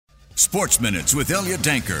Sports Minutes with Elliot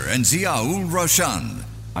Danker and Ziaul Roshan.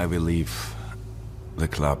 I will leave the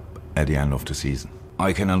club at the end of the season.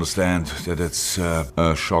 I can understand that it's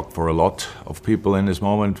a shock for a lot of people in this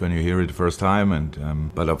moment when you hear it the first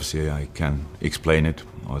time, but obviously I can explain it,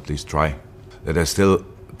 or at least try. That I still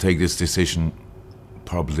take this decision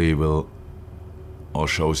probably will, or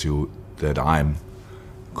shows you that I'm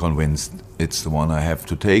convinced it's the one I have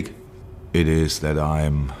to take. It is that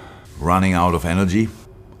I'm running out of energy.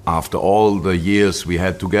 After all the years we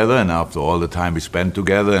had together, and after all the time we spent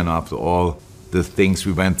together, and after all the things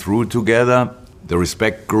we went through together, the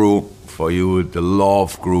respect grew for you, the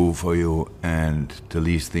love grew for you, and the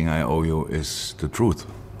least thing I owe you is the truth.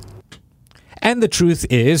 And the truth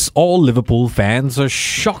is, all Liverpool fans are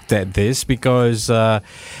shocked at this because,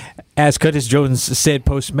 as Curtis Jones said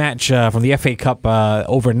post-match from the FA Cup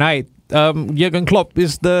overnight, Jurgen Klopp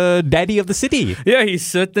is the daddy of the city. Yeah, he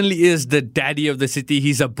certainly is the daddy of the city.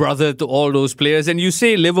 He's a brother to all those players. And you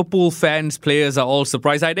say Liverpool fans, players are all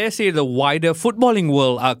surprised. I dare say the wider footballing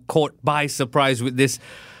world are caught by surprise with this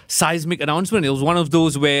seismic announcement. It was one of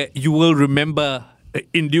those where you will remember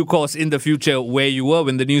in due course in the future where you were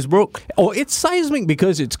when the news broke. Oh, it's seismic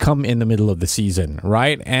because it's come in the middle of the season,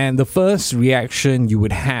 right? And the first reaction you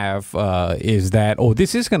would have is that,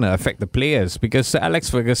 this is going to affect the players because Sir Alex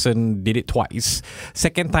Ferguson did it twice.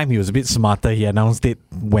 Second time he was a bit smarter. He announced it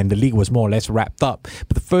when the league was more or less wrapped up.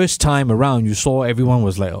 But the first time around, you saw everyone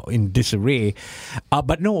was like in disarray.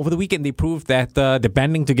 But no, over the weekend they proved that they're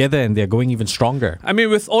banding together and they're going even stronger. I mean,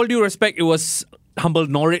 with all due respect, it was humbled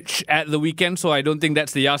Norwich at the weekend, so I don't think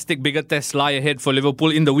that's the yardstick. Bigger tests lie ahead for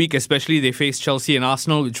Liverpool in the week, especially they face Chelsea and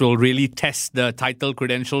Arsenal, which will really test the title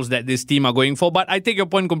credentials that this team are going for. But I take your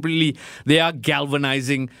point completely. They are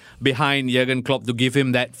galvanizing behind Jurgen Klopp to give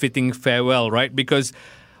him that fitting farewell, right? Because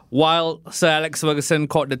while Sir Alex Ferguson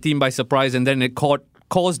caught the team by surprise and then it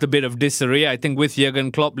caused a bit of disarray, I think with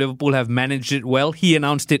Jurgen Klopp, Liverpool have managed it well. He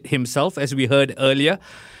announced it himself, as we heard earlier.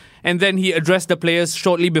 And then he addressed the players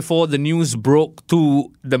shortly before the news broke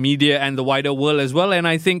to the media and the wider world as well. And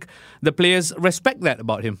I think the players respect that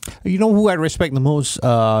about him. You know who I respect the most?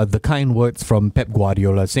 The kind words from Pep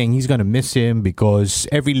Guardiola saying he's going to miss him because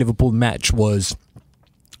every Liverpool match it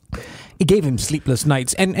gave him sleepless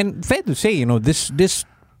nights. And fair to say, this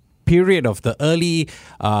period of the early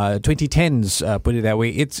 2010s, put it that way,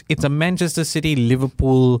 it's a Manchester City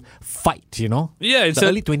Liverpool fight, Yeah, it's the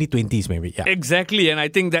early 2020s maybe. Yeah, exactly. And I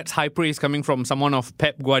think that's high praise coming from someone of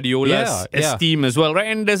Pep Guardiola's esteem as well, right?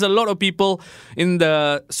 And there's a lot of people in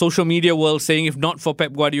the social media world saying if not for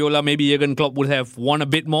Pep Guardiola, maybe Jurgen Klopp would have won a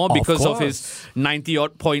bit more because of his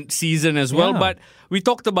 90-odd point season as well. But we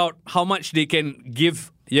talked about how much they can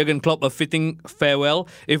give Jurgen Klopp a fitting farewell.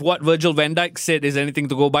 If what Virgil van Dijk said is anything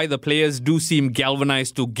to go by, the players do seem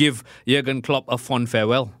galvanized to give Jurgen Klopp a fond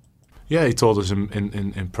farewell. Yeah, he told us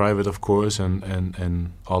in private, of course,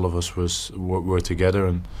 and all of us were together.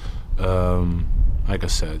 And like I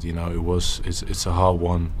said, it's a hard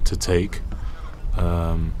one to take, but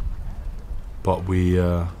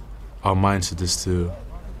our mindset is to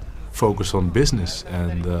focus on business,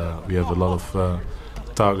 and we have a lot of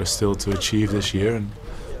targets still to achieve this year. And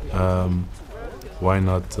why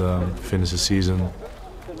not finish the season,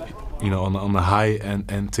 on a high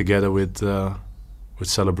and together with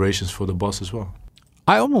celebrations for the boss as well.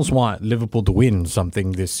 I almost want Liverpool to win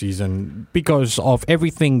something this season because of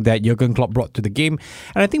everything that Jurgen Klopp brought to the game.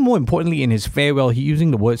 And I think more importantly in his farewell, he's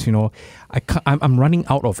using the words, I'm running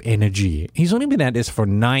out of energy. He's only been at this for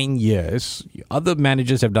 9 years. Other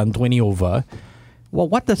managers have done 20 over. Well,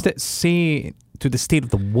 what does that say to the state of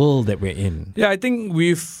the world that we're in? Yeah, I think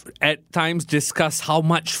we've at times discussed how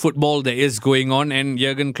much football there is going on, and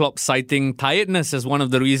Jurgen Klopp citing tiredness as one of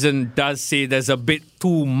the reasons does say there's a bit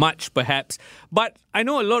too much perhaps. But I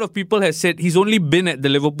know a lot of people have said he's only been at the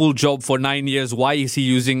Liverpool job for 9 years. Why is he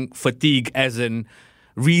using fatigue as a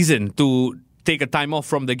reason to take a time off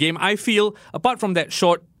from the game? I feel, apart from that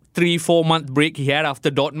short 3-4 month break he had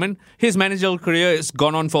after Dortmund, his managerial career has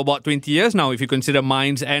gone on for about 20 years now if you consider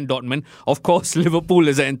Mainz and Dortmund. Of course, Liverpool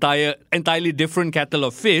is an entirely different kettle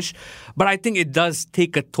of fish, but I think it does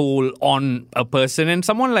take a toll on a person. And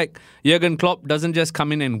someone like Jurgen Klopp doesn't just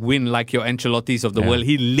come in and win like your Ancelottis of the world.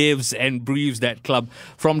 He lives and breathes that club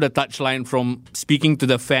from the touchline, from speaking to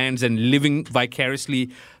the fans and living vicariously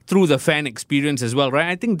through the fan experience as well, right?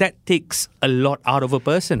 I think that takes a lot out of a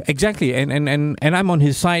person. Exactly, and I'm on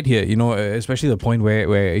his side here, especially the point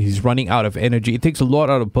where he's running out of energy. It takes a lot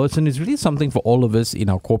out of a person. It's really something for all of us in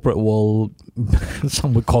our corporate world.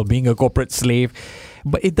 Some would call being a corporate slave.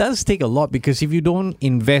 But it does take a lot, because if you don't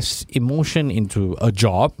invest emotion into a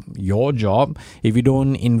job, your job, if you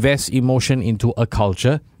don't invest emotion into a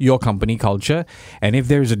culture, your company culture, and if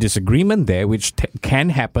there is a disagreement there, which can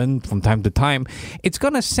happen from time to time, it's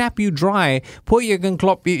going to sap you dry. Poor Jurgen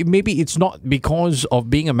Klopp, maybe it's not because of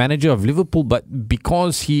being a manager of Liverpool, but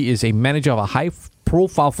because he is a manager of a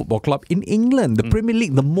high-profile football club in England, the Premier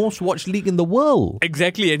League, the most watched league in the world.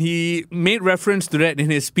 Exactly, and he made reference to that in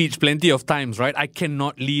his speech plenty of times, right? I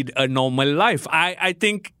cannot lead a normal life. I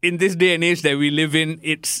think in this day and age that we live in,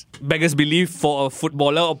 it's beggars belief for a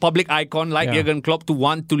footballer or public icon like Jurgen Klopp to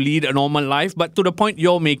want to lead a normal life. But to the point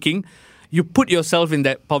you're making, you put yourself in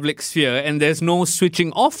that public sphere and there's no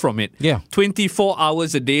switching off from it. 24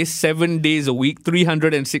 hours a day, 7 days a week,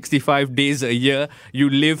 365 days a year, you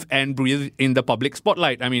live and breathe in the public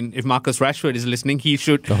spotlight. I mean, if Marcus Rashford is listening, he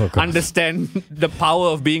should understand the power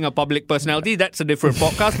of being a public personality. That's a different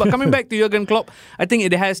podcast. But coming back to Jurgen Klopp, I think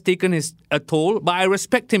it has taken a toll, but I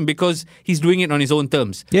respect him because he's doing it on his own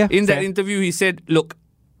terms. In that interview, he said, look,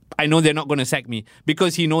 I know they're not going to sack me,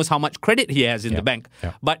 because he knows how much credit he has in the bank.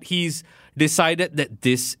 But he's decided that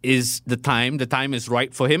this is the time is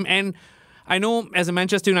right for him. And I know as a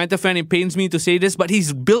Manchester United fan, it pains me to say this, but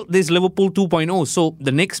he's built this Liverpool 2.0. So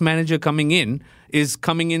the next manager coming in is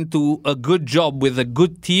coming into a good job with a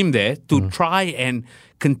good team there to try and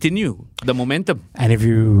continue the momentum. And if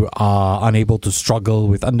you are unable to struggle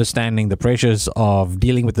with understanding the pressures of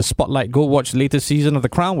dealing with the spotlight, go watch the latest season of The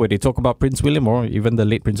Crown, where they talk about Prince William or even the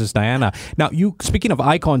late Princess Diana. Now, speaking of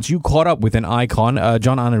icons, you caught up with an icon.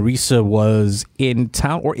 John Arne was in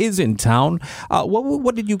town, or is in town.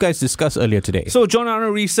 What did you guys discuss earlier today? So John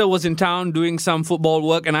Arne was in town doing some football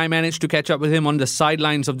work, and I managed to catch up with him on the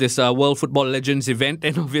sidelines of this World Football Legends event.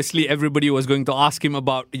 And obviously everybody was going to ask him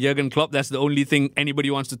about Jurgen Klopp. That's the only thing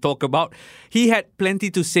anybody wants to talk about. He had plenty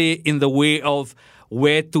to say in the way of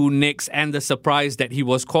where to next and the surprise that he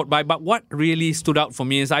was caught by. But what really stood out for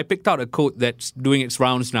me is I picked out a quote that's doing its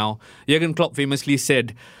rounds now. Jurgen Klopp famously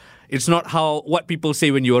said, "It's not what people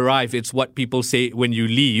say when you arrive, it's what people say when you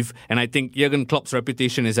leave." And I think Jurgen Klopp's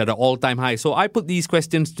reputation is at an all-time high. So I put these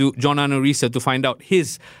questions to John Arne to find out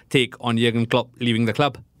his take on Jurgen Klopp leaving the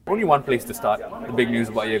club. Only one place to start, the big news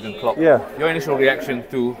about Jurgen Klopp. Your initial reaction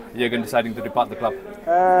to Jurgen deciding to depart the club?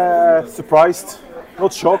 Surprised,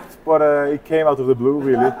 not shocked, but it came out of the blue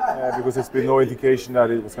really, because there's been no indication that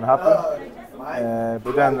it was going to happen.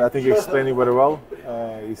 But then I think he explained it very well,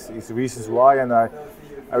 his reasons why, and I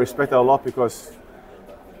respect that a lot, because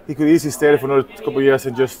he could easily stay there for another couple of years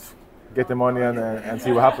and just get the money and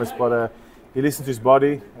see what happens. But he listens to his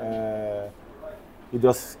body. He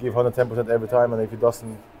does give 110% every time, and if he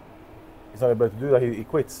doesn't, he's not able to do that, he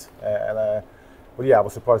quits. But yeah, I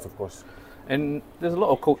was surprised, of course. And there's a lot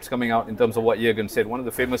of quotes coming out in terms of what Jurgen said. One of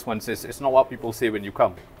the famous ones is, "It's not what people say when you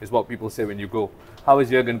come, it's what people say when you go." How is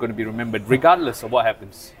Jurgen going to be remembered, regardless of what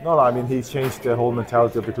happens? No, I mean, he's changed the whole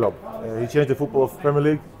mentality of the club. He changed the football of the Premier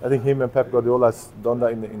League. I think him and Pep Guardiola has done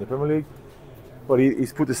that in the Premier League. But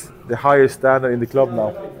he's put the highest standard in the club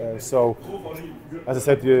now. So, as I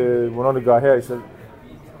said to one other guy here, he said,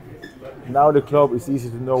 now the club is easy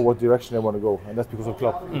to know what direction they want to go, and that's because of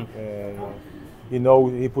Klopp.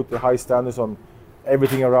 He put the high standards on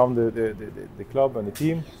everything around the club and the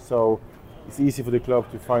team, so it's easy for the club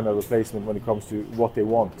to find a replacement when it comes to what they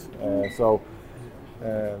want.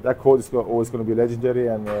 That quote is always going to be legendary,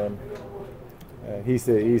 and he's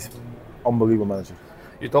unbelievable manager.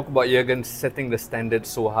 You talk about Jurgen setting the standards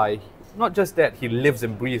so high. Not just that, he lives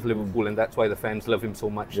and breathes Liverpool, and that's why the fans love him so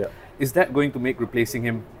much. Is that going to make replacing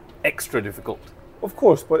him extra difficult? Of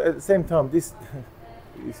course, but at the same time, this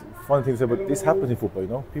is funny thing to say, but this happens in football, you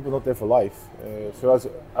know. People are not there for life. So as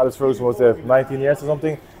Alex Ferguson was there 19 years or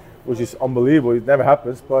something, which is unbelievable. It never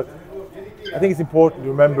happens, but I think it's important to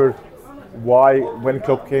remember why, when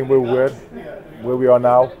Klopp came, where we were, where we are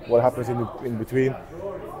now, what happens in between,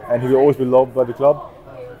 and he will always be loved by the club.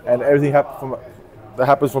 And everything that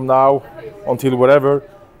happens from now until whatever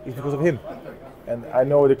is because of him. And I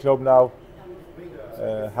know the club now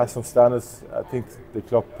has some standards. I think the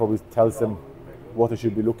club probably tells them what they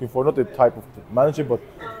should be looking for, not the type of manager, but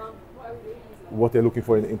what they're looking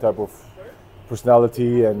for in type of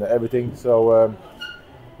personality and everything. So,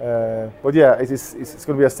 but yeah, it's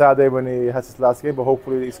going to be a sad day when he has his last game, but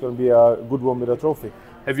hopefully it's going to be a good one with a trophy.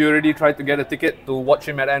 Have you already tried to get a ticket to watch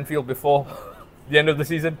him at Anfield before the end of the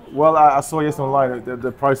season? Well, I saw yesterday online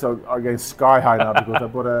the prices are getting sky high now because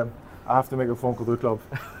but I have to make a phone call to the club.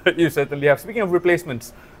 You certainly have. Speaking of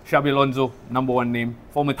replacements, Xabi Alonso, number one name,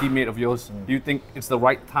 former teammate of yours. Do you think it's the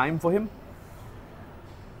right time for him?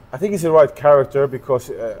 I think he's the right character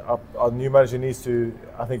because our new manager needs to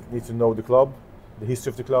know the club, the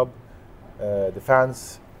history of the club, the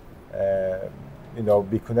fans,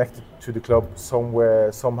 be connected to the club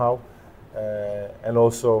somewhere, somehow, and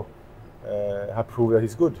also have proved that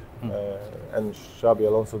he's good. And Xabi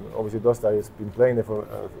Alonso obviously does that. He's been playing there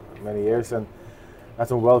for many years and has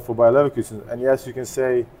done well for Bayer Leverkusen. And yes, you can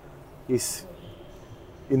say he's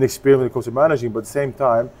inexperienced when it comes to managing, but at the same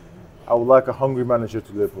time, I would like a hungry manager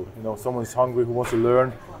to Liverpool. Someone who's hungry, who wants to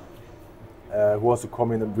learn, who wants to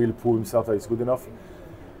come in and really prove himself that he's good enough.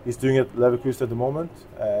 He's doing it at Leverkusen at the moment,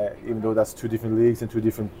 even though that's two different leagues and two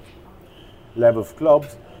different levels of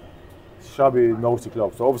clubs. Xabi knows the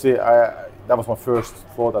club, so obviously that was my first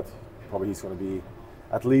thought, that probably he's going to be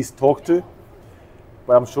at least talked to.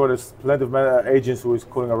 But I'm sure there's plenty of agents who is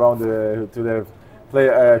calling around to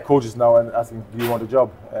their coaches now and asking, do you want the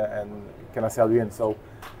job and can I sell you in? So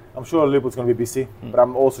I'm sure Liverpool's going to be busy, but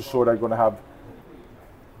I'm also sure they're going to have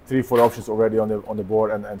 3-4 options already on the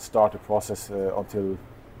board and start the process until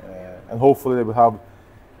and hopefully they will have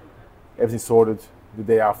everything sorted the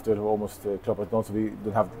day after, almost Klopp is done, so we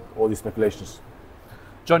don't have all these speculations.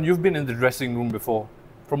 John, you've been in the dressing room before.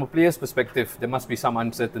 From a player's perspective, there must be some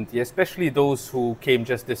uncertainty, especially those who came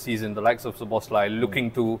just this season, the likes of Szoboszlai, looking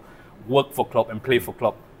to work for Klopp and play for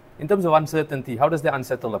Klopp. In terms of uncertainty, how does that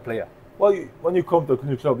unsettle a player? Well, when you come to a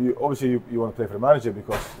new club, you obviously want to play for the manager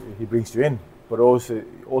because he brings you in, but also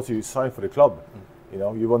you sign for the club.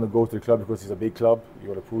 You want to go to the club because it's a big club. You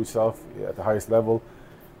want to prove yourself at the highest level.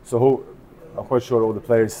 So I'm quite sure all the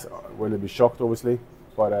players will be shocked, obviously,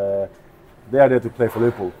 but they are there to play for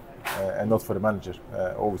Liverpool and not for the manager.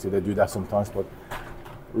 Obviously, they do that sometimes, but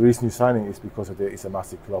the reason you're signing is because it's a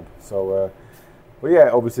massive club. So, but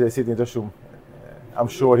yeah, obviously they sit in the dressing room. I'm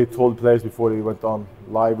sure he told the players before he went on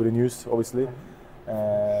live with the news, obviously.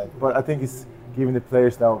 But I think it's giving the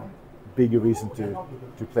players now bigger reason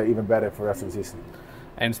to play even better for the rest of the season.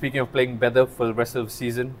 And speaking of playing better for the rest of the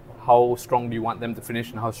season, how strong do you want them to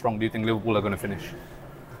finish and how strong do you think Liverpool are going to finish?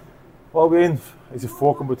 Well, we're in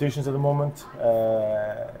 4 competitions at the moment.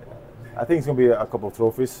 I think it's going to be a couple of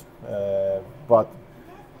trophies, but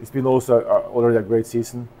it's been also already a great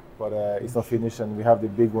season, but it's not finished and we have the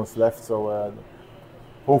big ones left, so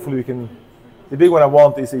hopefully we can. The big one I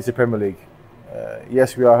want is the Premier League.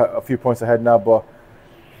 Yes, we are a few points ahead now, but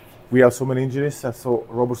we have so many injuries. I saw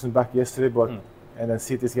Robertson back yesterday, and then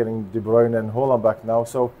City's getting De Bruyne and Haaland back now,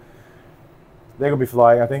 so they're going to be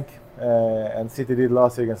flying, I think. And City did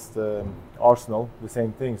last year against Arsenal, the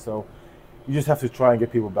same thing. So you just have to try and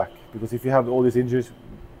get people back, because if you have all these injuries,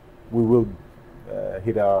 we will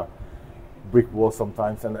hit a brick wall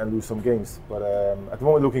sometimes and lose some games. But at the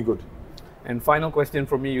moment, looking good. And final question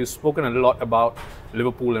from me, you've spoken a lot about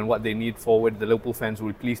Liverpool and what they need forward. The Liverpool fans will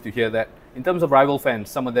be pleased to hear that. In terms of rival fans,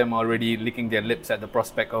 some of them are already licking their lips at the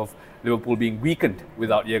prospect of Liverpool being weakened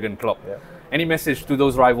without Jurgen Klopp. Yeah. Any message to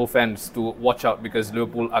those rival fans to watch out, because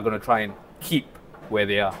Liverpool are going to try and keep where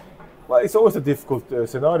they are? Well, it's always a difficult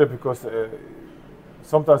scenario, because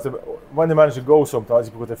sometimes when the manager goes, sometimes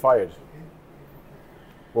it's because they're fired.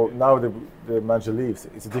 Well, now the manager leaves,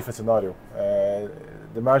 it's a different scenario.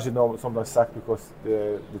 The manager sometimes sacked because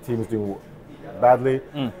the team is doing badly,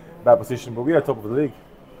 bad position, but we are top of the league.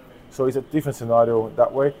 So it's a different scenario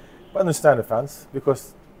that way. But I understand the fans,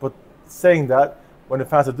 but saying that, when the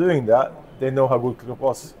fans are doing that, they know how good Klopp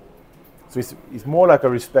was. So it's more like a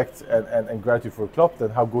respect and gratitude for Klopp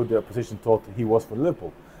than how good the opposition thought he was for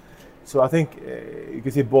Liverpool. So I think you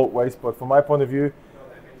can see it both ways, but from my point of view,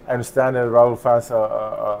 I understand that rival fans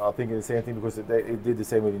are thinking the same thing, because they did the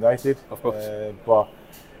same with United. Of course. But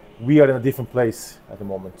we are in a different place at the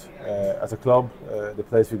moment. As a club, the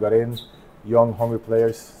place we got in, young, hungry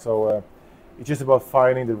players. So it's just about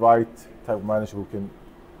finding the right type of manager who can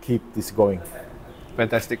keep this going.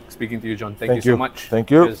 Fantastic speaking to you, John. Thank you so much. Thank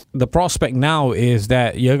you. Cheers. The prospect now is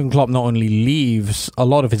that Jurgen Klopp not only leaves, a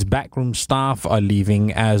lot of his backroom staff are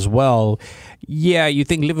leaving as well. Yeah, you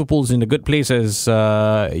think Liverpool's in a good place, as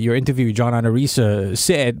your interview with John Anarisa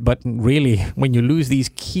said, but really, when you lose these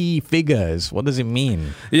key figures, what does it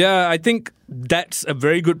mean? Yeah, I think that's a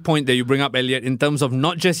very good point that you bring up, Elliot, in terms of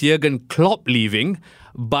not just Jurgen Klopp leaving,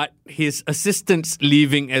 but his assistants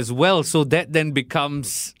leaving as well. So that then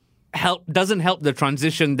doesn't help the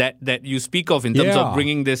transition that you speak of in terms of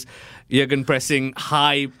bringing this Jurgen pressing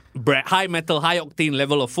high metal, high octane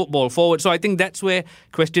level of football forward. So I think that's where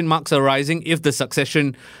question marks are rising if the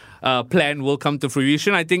succession plan will come to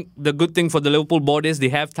fruition. I think the good thing for the Liverpool board is they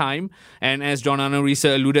have time, and as John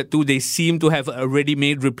Anarisa alluded to, they seem to have a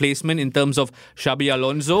ready-made replacement in terms of Xabi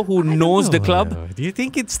Alonso, who knows the club. Do you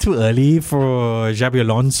think it's too early for Xabi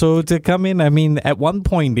Alonso to come in? I mean, at one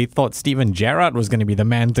point they thought Steven Gerrard was going to be the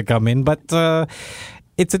man to come in, but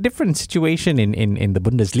it's a different situation in the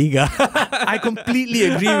Bundesliga. I completely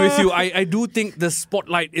agree with you. I do think the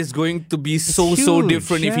spotlight is going to be so huge,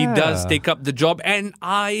 different if he does yeah. take up the job. And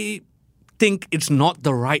I think it's not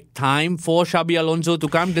the right time for Xabi Alonso to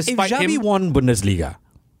come, If despite Xabi him. won Bundesliga,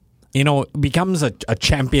 becomes a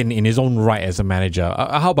champion in his own right as a manager,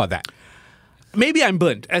 how about that? Maybe I'm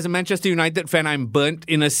burnt. As a Manchester United fan, I'm burnt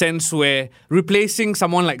in a sense where replacing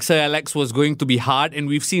someone like Sir Alex was going to be hard, and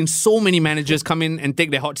we've seen so many managers come in and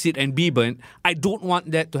take their hot seat and be burnt. I don't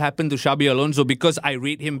want that to happen to Xabi Alonso because I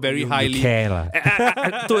rate him very highly. You care, lah.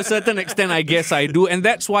 To a certain extent, I guess I do. And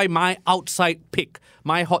that's why my outside pick,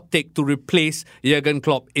 my hot take to replace Jurgen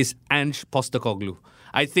Klopp is Ange Postecoglou.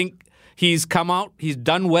 I think he's come out, he's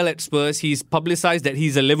done well at Spurs, he's publicised that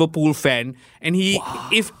he's a Liverpool fan, and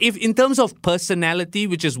if in terms of personality,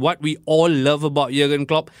 which is what we all love about Jurgen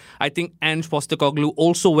Klopp, I think Ange Postecoglou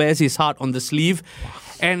also wears his heart on the sleeve,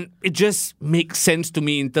 and it just makes sense to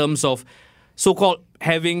me in terms of so-called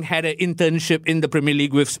having had an internship in the Premier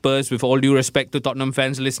League with Spurs. With all due respect to Tottenham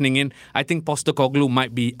fans listening in, I think Postecoglou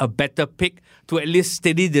might be a better pick to at least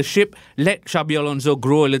steady the ship, let Xabi Alonso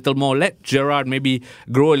grow a little more, let Gerrard maybe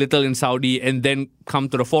grow a little in Saudi and then come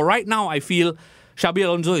to the fore. Right now, I feel Xabi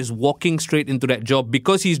Alonso is walking straight into that job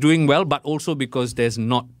because he's doing well, but also because there's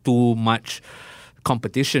not too much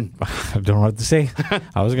competition. I don't know what to say.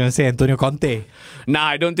 I was going to say Antonio Conte. Nah,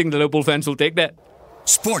 I don't think the Liverpool fans will take that.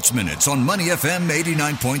 Sports Minutes on Money FM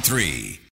 89.3.